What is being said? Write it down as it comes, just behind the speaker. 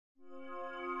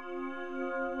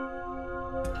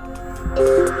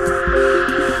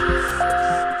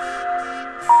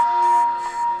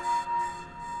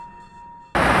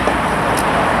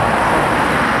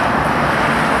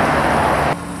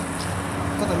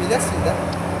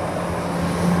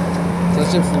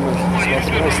Зачем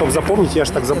снимаешь? Чтобы запомнить, я ж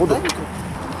так забуду.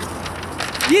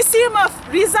 Esimov,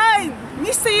 resign!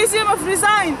 Mr. Esimov,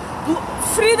 resign!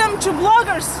 Freedom to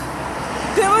bloggers!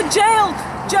 They were jailed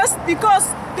just because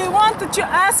they wanted to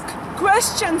ask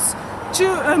questions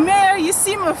to Mayor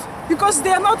Esimov because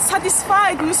they are not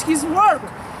satisfied with his work.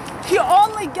 He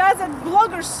only gathered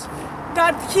bloggers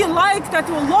that he liked, that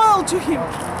were loyal to him.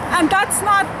 And that's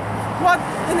not what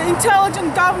an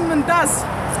intelligent government does.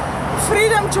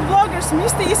 Freedom to bloggers,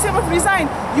 Mr. Esimov, resign.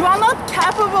 You are not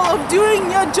capable of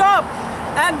doing your job.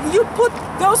 And you put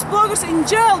those bloggers in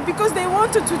jail because they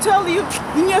wanted to tell you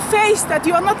in your face that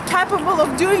you are not capable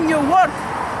of doing your work.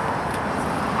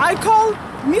 I call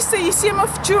Mr.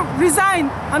 Esimov to resign,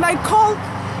 and I call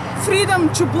freedom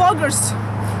to bloggers.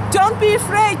 Don't be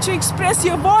afraid to express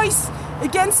your voice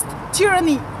against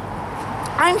tyranny.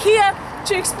 I'm here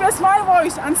to express my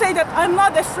voice and say that I'm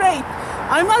not afraid.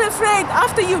 I'm not afraid.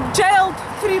 After you've jailed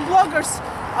 3 bloggers,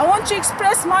 I want to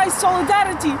express my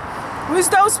solidarity with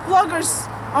those bloggers.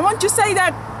 I want to say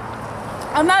that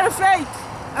I'm not afraid,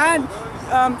 and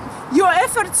your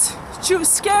efforts to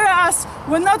scare us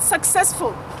were not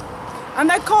successful.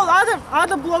 And I call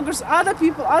other bloggers, other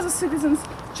people, other citizens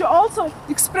to also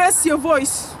express your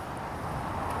voice.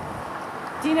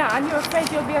 Dina, are you afraid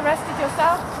you'll be arrested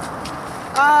yourself?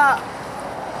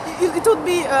 It would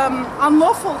be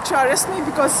unlawful to arrest me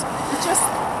because it's just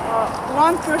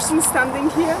one person standing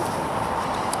here.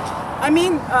 I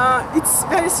mean,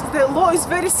 the law is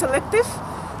very selective.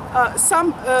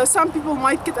 Some people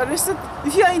might get arrested.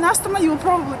 If you are in Astana, you will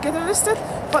probably get arrested.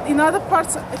 But in other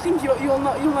parts, I think you'll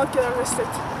not get arrested.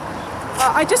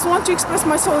 I just want to express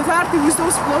my solidarity with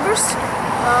those bloggers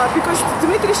because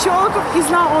Dmitry Sholokov is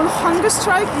now on hunger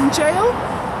strike in jail.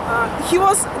 He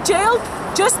was jailed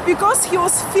just because he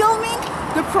was filming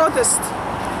the protest,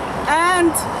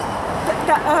 and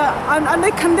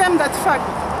I condemn that fact.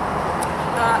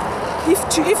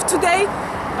 If today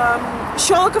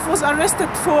Sholokov was arrested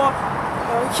for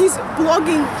his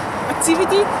blogging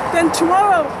activity, then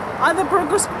tomorrow other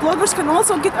bloggers can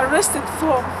also get arrested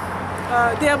for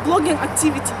their blogging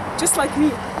activity, just like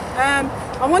me. And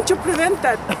I want to prevent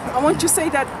that. I want to say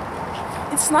that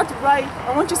it's not right.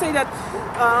 I want to say that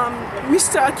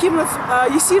Mr.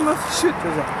 Esimov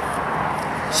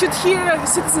should hear the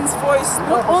citizens' voice,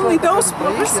 not only those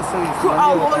bloggers who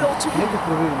are loyal to him.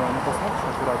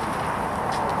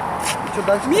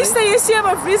 Mr.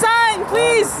 Esimov, resign,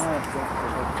 please!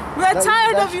 We are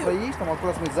tired of you.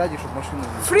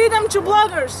 Freedom to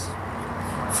bloggers!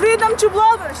 Freedom to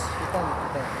bloggers!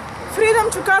 Freedom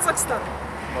to Kazakhstan!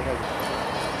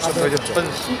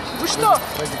 Вы что?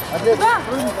 Да?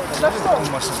 Да что?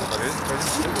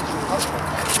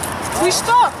 Вы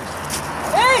что?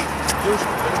 Эй!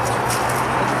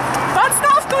 В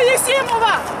отставку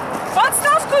Есимова! В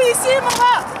отставку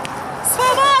Есимова!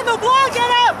 Свободу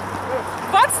блогерам!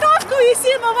 В отставку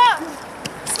Есимова!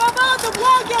 Свободу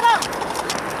блогерам!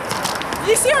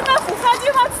 Есимов,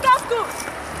 уходи в отставку!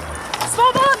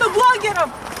 Свободу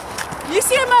блогерам!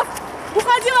 Есимов,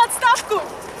 уходи в отставку!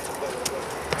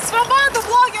 Свободу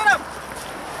блогерам!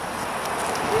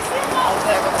 Есимов,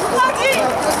 уходи!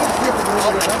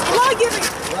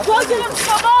 Блогерам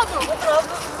свободу!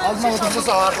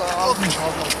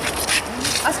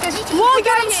 А скажите,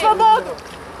 блогерам свободу!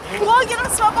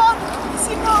 Блогерам свободу!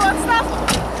 Есимов в отставку!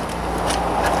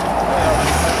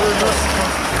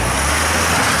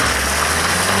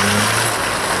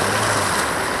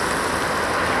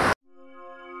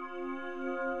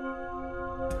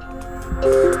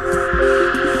 Thank you.